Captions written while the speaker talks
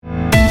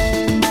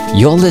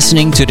You're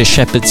listening to The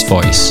Shepherd's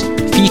Voice,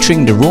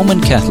 featuring the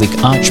Roman Catholic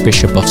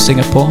Archbishop of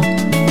Singapore,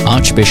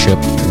 Archbishop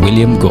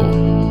William Goh.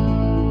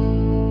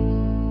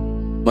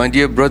 My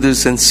dear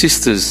brothers and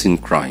sisters in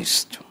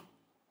Christ,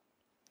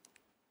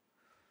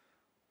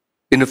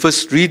 in the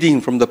first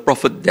reading from the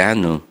prophet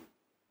Daniel,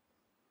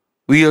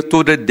 we are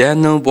told that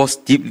Daniel was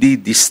deeply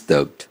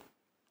disturbed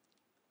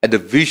at the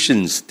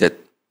visions that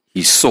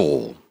he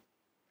saw,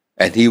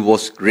 and he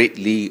was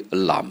greatly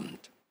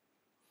alarmed.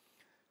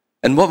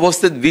 And what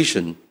was that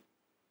vision?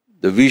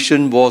 The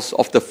vision was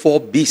of the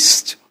four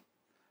beasts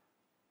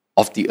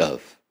of the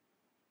earth,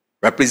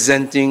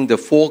 representing the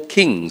four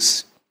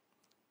kings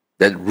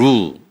that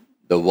rule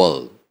the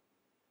world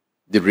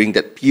during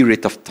that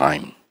period of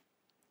time.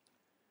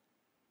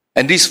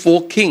 And these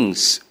four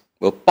kings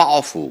were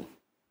powerful.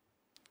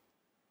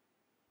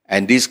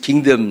 And these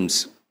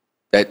kingdoms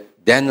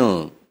that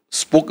Daniel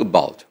spoke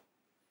about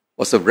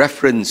was a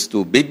reference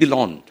to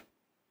Babylon,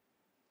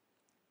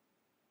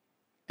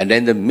 and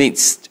then the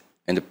Medes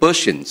and the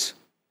Persians,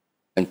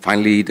 and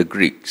finally the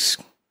Greeks.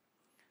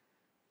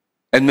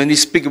 And when we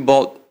speak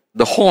about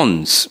the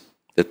horns,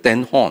 the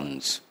 10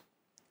 horns,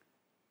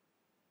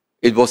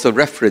 it was a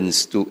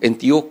reference to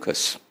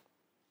Antiochus,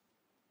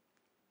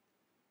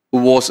 who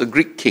was a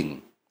Greek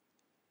king,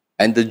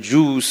 and the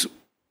Jews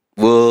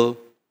were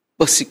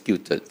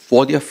persecuted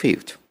for their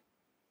faith.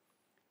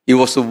 He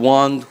was the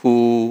one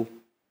who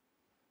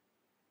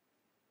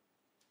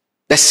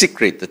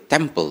desecrated the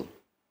temple.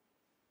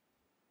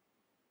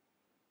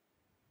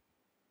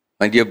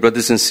 My dear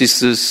brothers and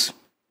sisters,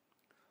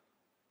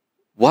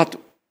 what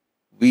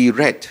we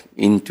read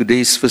in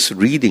today's first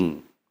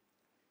reading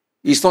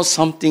is not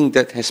something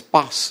that has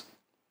passed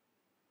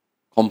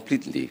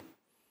completely,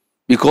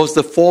 because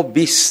the four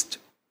beasts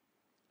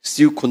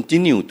still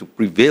continue to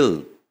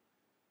prevail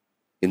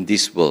in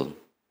this world.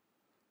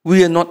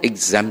 We are not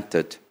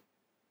exempted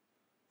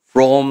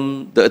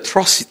from the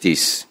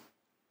atrocities,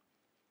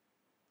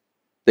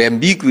 the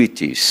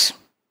ambiguities,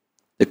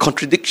 the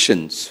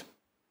contradictions,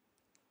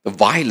 the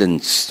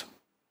violence,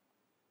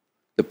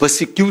 the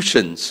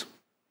persecutions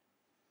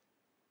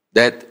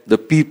that the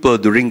people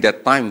during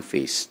that time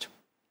faced.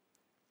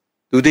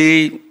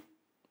 Today,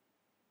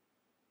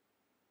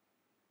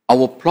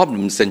 our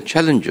problems and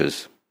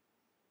challenges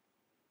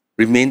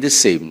remain the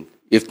same,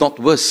 if not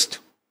worse.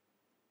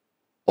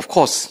 Of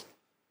course,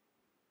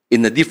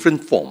 in a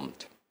different form.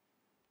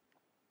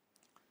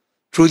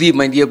 Truly,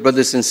 my dear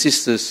brothers and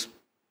sisters,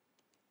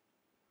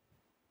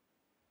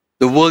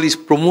 the world is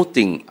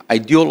promoting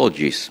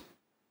ideologies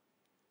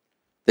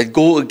that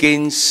go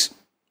against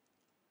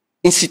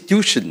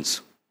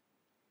institutions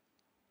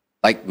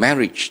like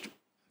marriage,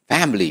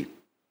 family,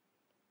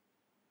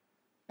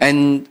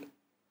 and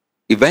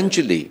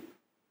eventually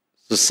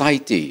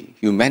society,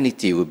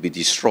 humanity will be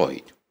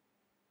destroyed.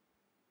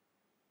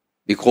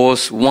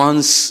 Because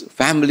once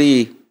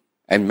family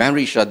and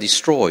marriage are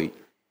destroyed,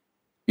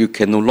 you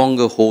can no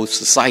longer hold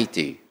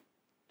society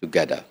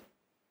together.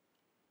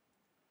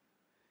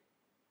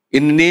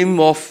 In the name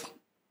of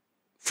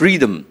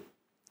freedom,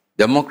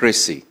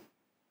 democracy,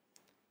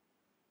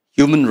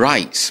 human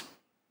rights,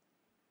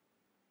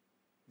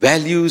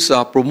 values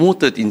are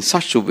promoted in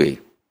such a way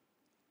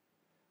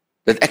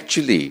that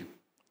actually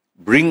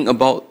bring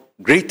about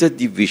greater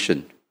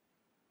division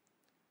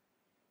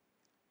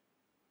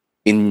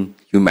in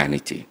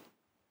humanity.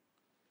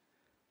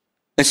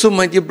 And so,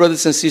 my dear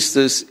brothers and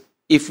sisters,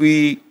 if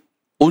we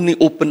only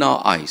open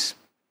our eyes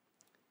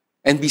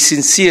and be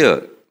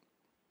sincere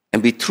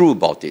and be true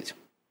about it,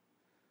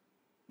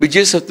 we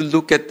just have to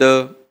look at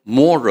the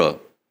moral,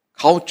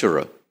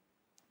 cultural,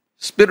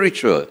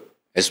 spiritual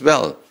as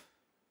well,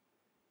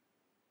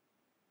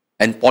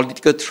 and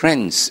political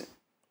trends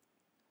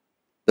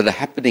that are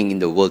happening in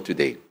the world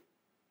today.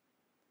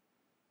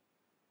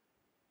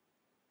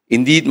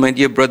 Indeed, my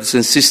dear brothers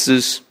and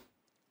sisters,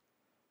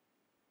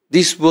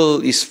 this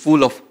world is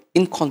full of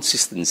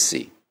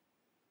inconsistency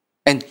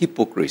and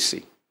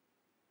hypocrisy.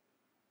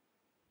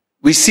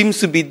 We seem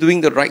to be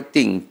doing the right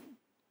thing,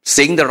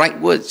 saying the right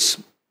words,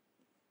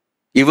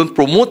 even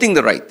promoting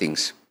the right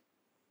things.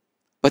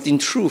 But in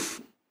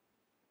truth,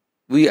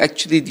 we are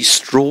actually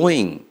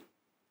destroying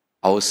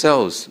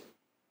ourselves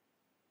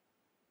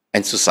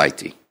and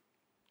society.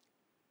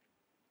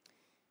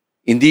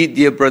 Indeed,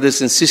 dear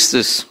brothers and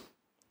sisters,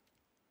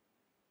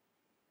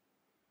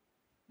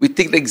 we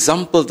take the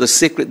example of the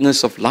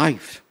sacredness of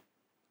life.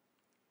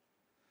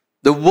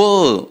 The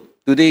world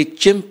today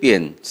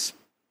champions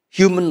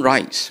human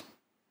rights.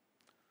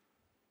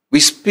 We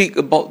speak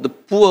about the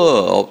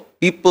poor, or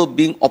people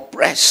being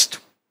oppressed.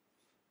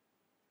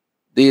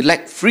 They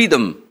lack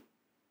freedom,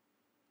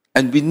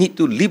 and we need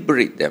to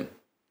liberate them.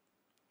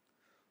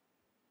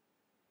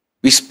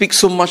 We speak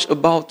so much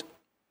about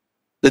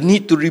the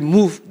need to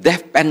remove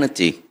death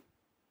penalty.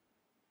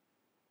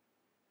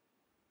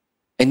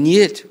 And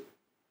yet,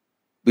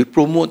 we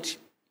promote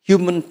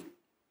human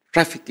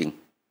trafficking,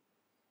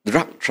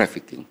 drug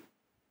trafficking.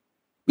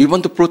 We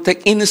want to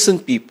protect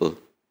innocent people,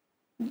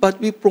 but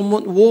we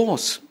promote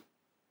wars,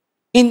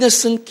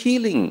 innocent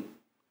killing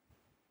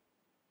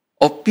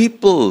of of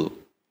people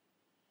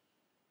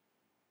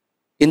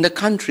in the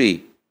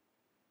country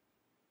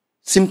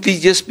simply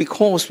just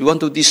because we want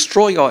to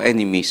destroy our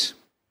enemies.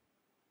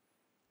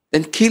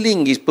 Then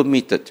killing is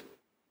permitted.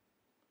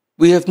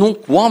 We have no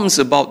qualms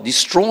about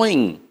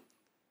destroying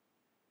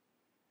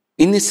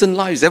innocent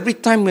lives. Every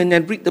time when I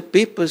read the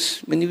papers,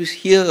 when you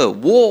hear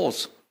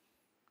wars,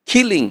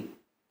 killing,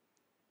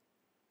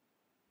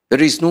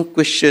 there is no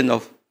question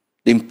of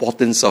the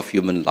importance of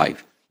human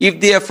life. If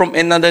they are from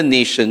another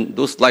nation,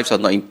 those lives are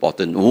not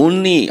important.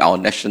 Only our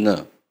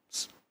nationals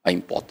are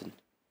important.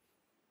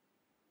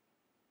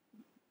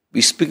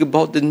 We speak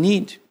about the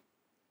need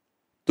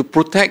to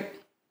protect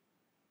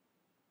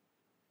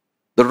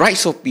the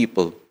rights of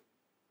people,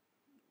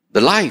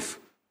 the life.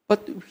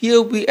 But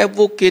here we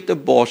advocate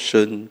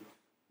abortion,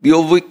 we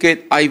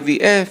advocate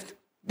IVF,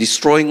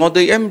 destroying all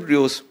the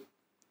embryos.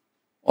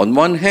 On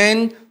one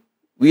hand,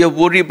 we are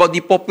worried about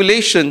the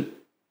population.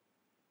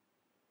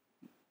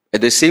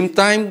 At the same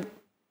time,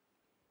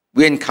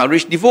 we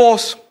encourage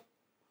divorce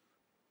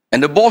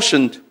and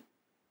abortion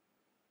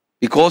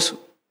because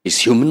it's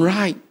human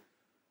right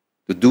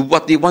to do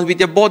what they want with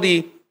their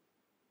body,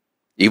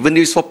 even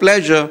if it's for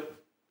pleasure,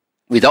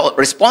 without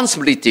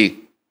responsibility.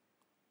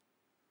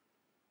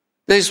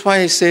 That is why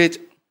I said,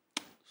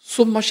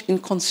 so much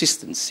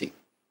inconsistency.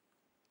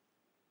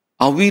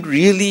 Are we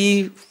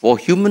really for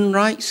human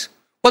rights?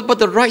 What about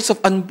the rights of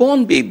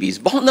unborn babies,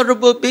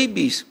 vulnerable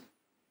babies?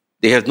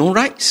 They have no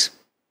rights.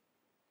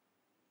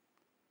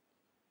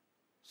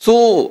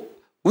 So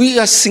we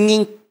are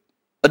singing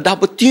a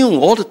double tune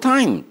all the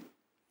time.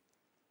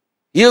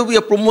 Here we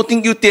are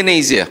promoting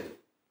euthanasia.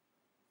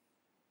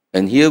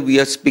 And here we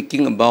are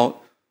speaking about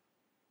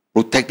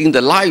protecting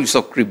the lives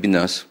of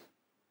criminals.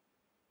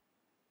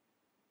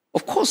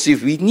 Of course,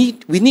 if we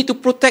need to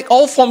protect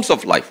all forms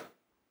of life.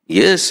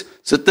 Yes,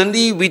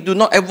 certainly we do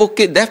not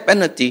advocate death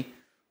penalty,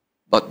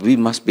 but we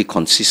must be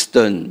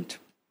consistent.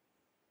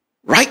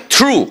 Right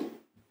through.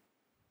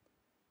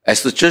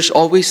 As the church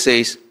always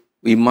says,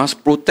 we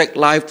must protect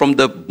life from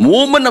the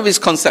moment of its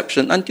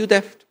conception until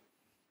death.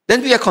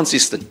 Then we are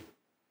consistent.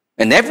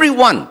 And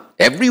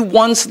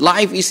everyone's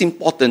life is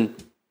important,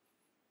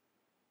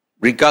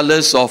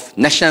 regardless of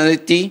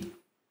nationality,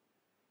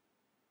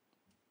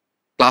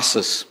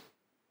 classes.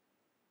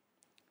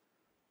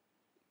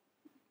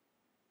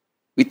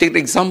 We take the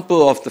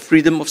example of the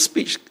freedom of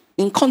speech,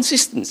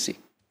 inconsistency.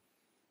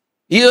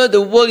 Here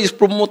the world is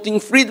promoting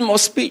freedom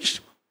of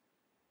speech,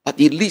 but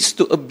it leads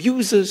to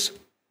abuses.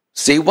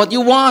 Say what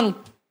you want,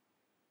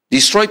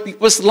 destroy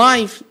people's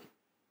lives,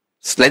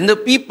 slander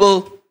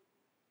people,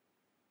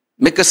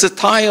 make a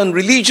satire on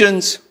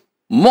religions,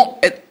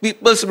 mock at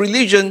people's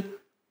religion.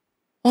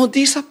 All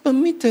these are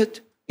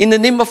permitted in the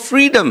name of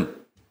freedom.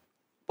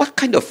 What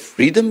kind of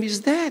freedom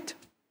is that?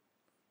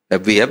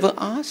 Have we ever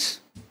asked?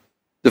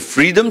 The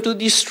freedom to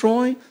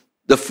destroy?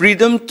 The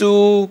freedom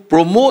to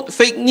promote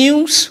fake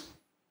news?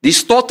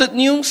 Distorted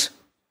news?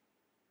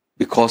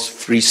 Because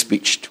free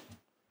speech.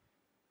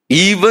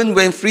 Even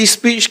when free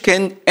speech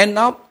can end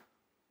up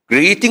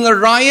creating a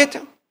riot,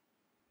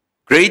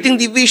 creating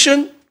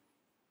division,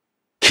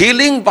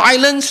 killing,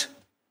 violence.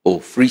 Oh,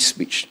 free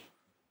speech.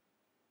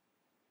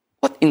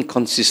 What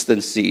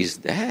inconsistency is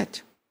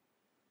that?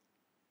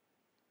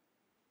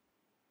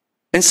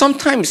 And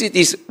sometimes it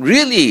is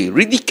really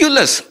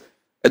ridiculous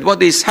at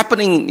what is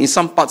happening in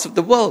some parts of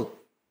the world.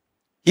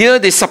 Here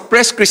they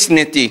suppress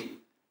Christianity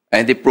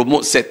and they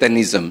promote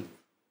Satanism.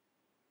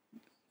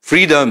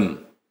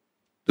 Freedom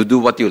to do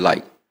what you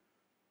like.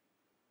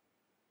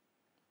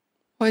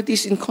 Why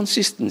this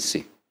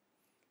inconsistency?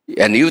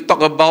 And you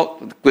talk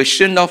about the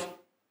question of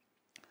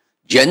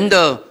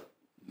gender,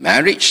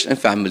 marriage and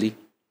family.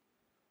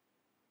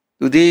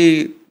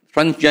 Today,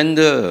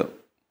 transgender,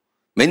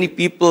 many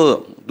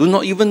people do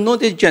not even know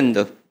their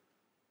gender.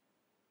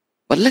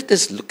 But let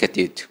us look at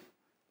it.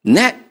 In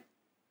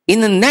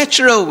a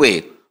natural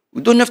way.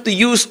 We don't have to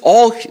use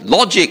all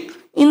logic.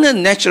 In a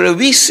natural way,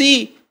 we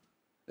see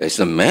there's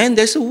a man,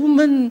 there's a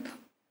woman.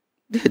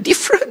 They're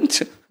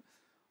different.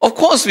 Of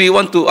course, we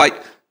want to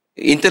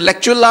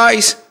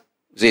intellectualize,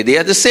 say they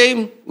are the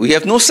same. We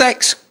have no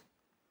sex.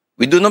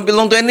 We do not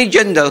belong to any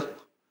gender.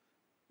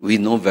 We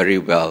know very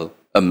well.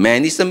 A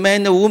man is a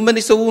man, a woman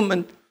is a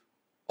woman.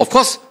 Of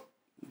course,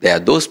 there are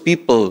those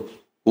people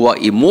who are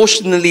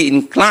emotionally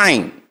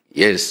inclined.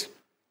 Yes,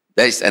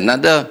 that is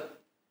another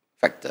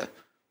factor.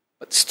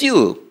 But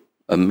still,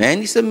 a man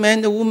is a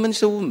man, a woman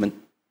is a woman.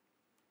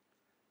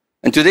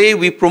 And today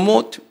we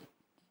promote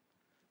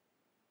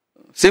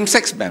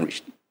same-sex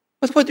marriage.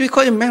 But what do we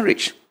call a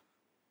marriage?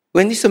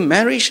 When it's a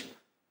marriage,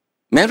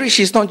 marriage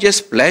is not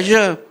just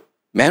pleasure.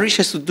 Marriage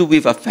has to do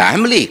with a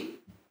family.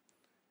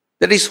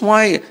 That is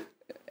why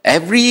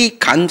every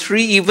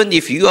country, even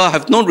if you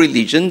have no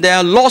religion, there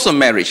are laws of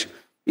marriage.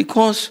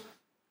 Because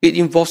it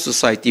involves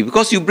society.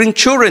 Because you bring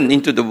children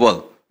into the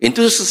world,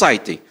 into the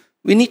society.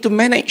 We need to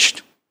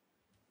manage.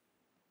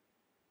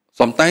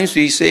 Sometimes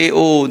we say,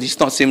 oh, this is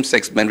not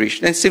same-sex marriage,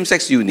 then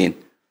same-sex union.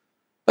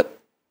 But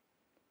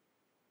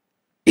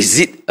is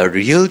it a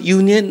real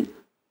union?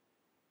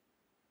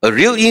 A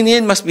real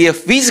union must be a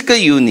physical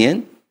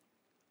union,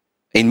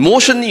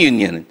 emotional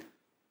union.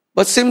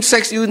 But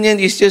same-sex union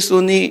is just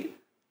only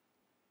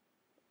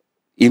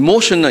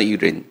emotional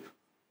union,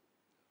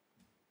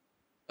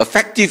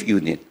 affective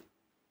union.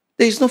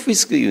 There is no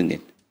physical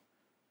union.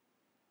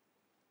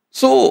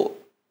 So,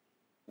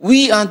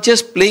 we are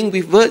just playing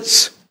with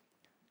words,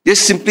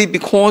 just simply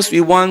because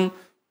we want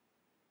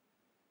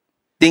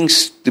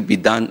things to be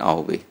done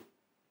our way.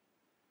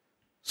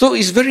 So,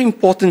 it's very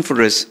important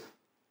for us.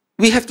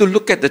 We have to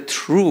look at the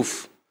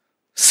truth.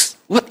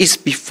 What is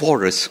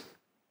before us?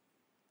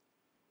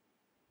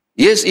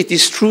 Yes, it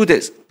is true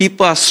that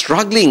people are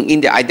struggling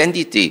in their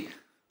identity,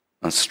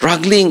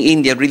 struggling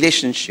in their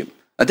relationship.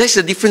 That's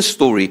a different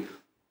story.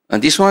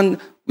 And this one,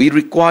 we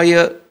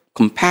require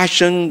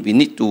compassion. We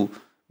need to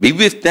be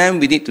with them.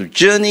 We need to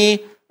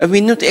journey. And we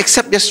need to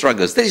accept their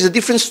struggles. That is a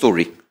different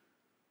story.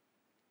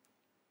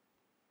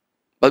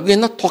 But we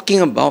are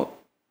talking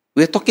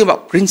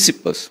about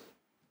principles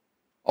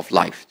of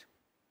life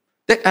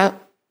that are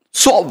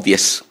so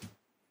obvious.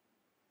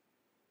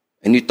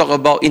 And you talk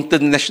about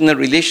international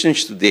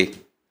relations today.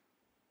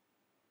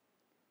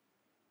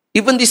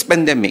 Even this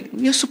pandemic,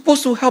 we are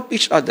supposed to help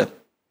each other.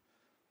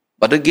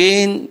 But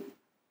again,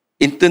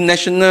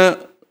 international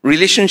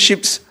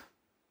relationships,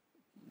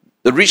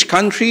 the rich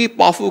country,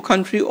 powerful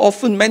country,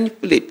 often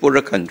manipulate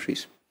poorer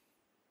countries.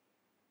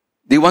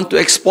 They want to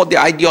export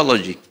their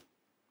ideology.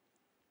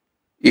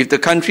 If the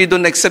country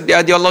don't accept the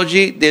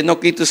ideology, they're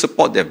not going to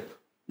support them.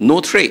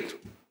 No trade,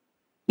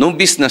 no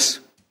business.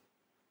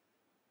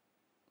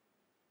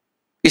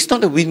 It's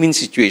not a win-win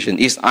situation.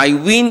 It's I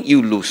win,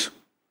 you lose.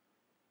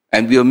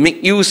 And we'll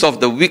make use of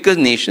the weaker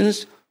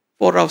nations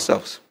for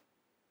ourselves.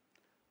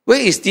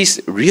 Where is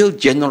this real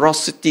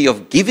generosity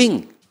of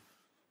giving,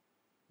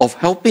 of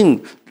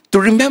helping? To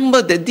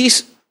remember that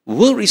these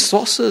world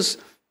resources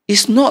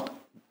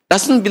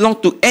doesn't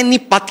belong to any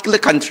particular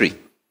country.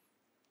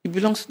 It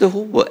belongs to the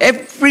whole world.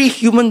 Every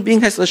human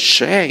being has a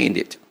share in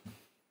it.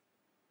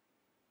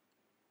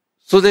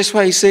 So that's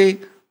why I say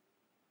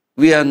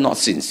we are not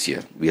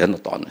sincere. We are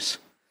not honest.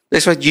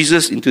 That's why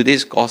Jesus in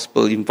today's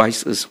gospel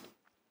invites us.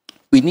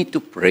 We need to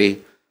pray.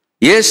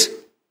 Yes,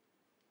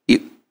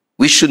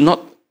 we should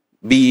not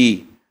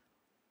be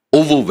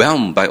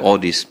overwhelmed by all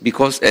this,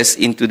 because as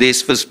in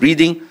today's first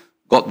reading,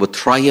 God will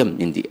triumph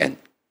in the end.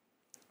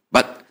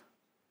 But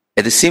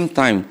at the same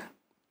time,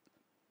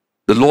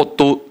 the Lord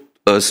told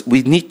us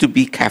we need to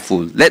be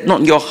careful. Let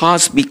not your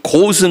hearts be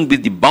cozened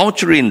with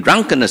debauchery and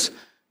drunkenness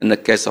in the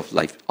cares of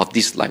life, of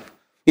this life.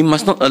 We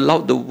must not allow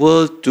the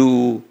world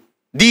to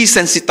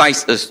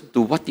desensitize us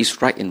to what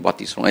is right and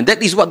what is wrong. And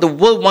that is what the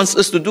world wants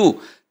us to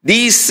do.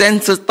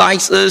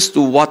 Desensitize us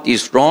to what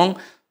is wrong,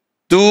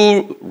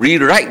 to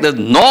rewrite the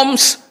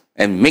norms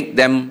and make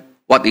them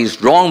what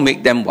is wrong,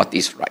 make them what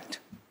is right.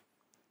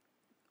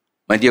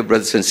 My dear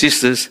brothers and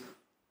sisters,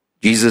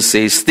 Jesus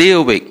says, stay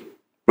awake,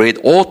 pray at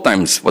all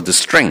times for the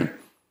strength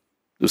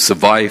to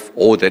survive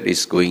all that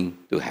is going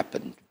to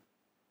happen.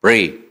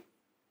 Pray,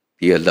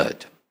 be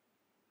alert.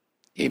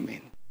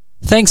 Amen.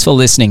 Thanks for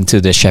listening to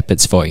The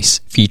Shepherd's Voice,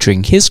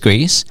 featuring His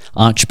Grace,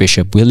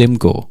 Archbishop William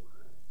Goh.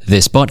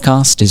 This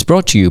podcast is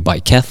brought to you by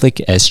Catholic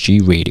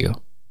SG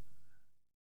Radio.